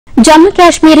ஜம்மு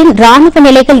காஷ்மீரின் ராணுவ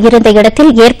நிலைகள் இருந்த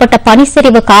இடத்தில் ஏற்பட்ட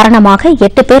பனிச்சரிவு காரணமாக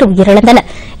 8 பேர் உயிரிழந்தனர்.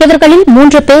 இவர்களில்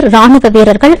 3 பேர் ராணுவ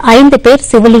வீரர்கள், 5 பேர்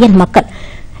சிவிலியன் மக்கள்.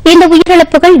 இந்த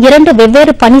உயிரிழப்புகள் 2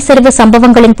 வெவ்வேறு பனிச்சரிவு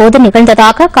சம்பவங்களின் போது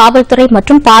நிகழ்ந்ததாக காவல்துறை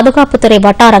மற்றும் பாதுகாப்புத்துறை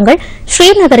வட்டாரங்கள்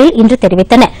ஸ்ரீநகரில் இன்று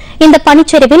தெரிவித்தன. இந்த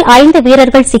பனிச்சரிவில் 5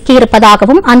 வீரர்கள்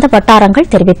சிக்கியிருப்பதாகவும் அந்த வட்டாரங்கள்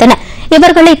தெரிவித்தன.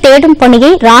 இவர்களை தேடும்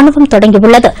பணியை ராணுவம்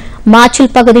தொடங்கியுள்ளது.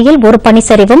 மாச்சில் பகுதியில் ஒரு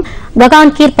பனிச்சரிவும்,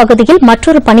 ககான்கீர் பகுதியில்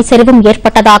மற்றொரு பனிச்சரிவும்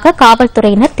ஏற்பட்டதாக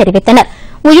காவல்துறையினர் தெரிவித்தனர்.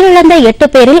 உயிரிழந்த 8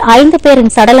 பேரில் 5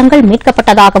 பேரின் சடலங்கள்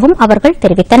மீட்கப்பட்டதாகவும் அவர்கள்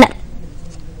தெரிவித்தனா்.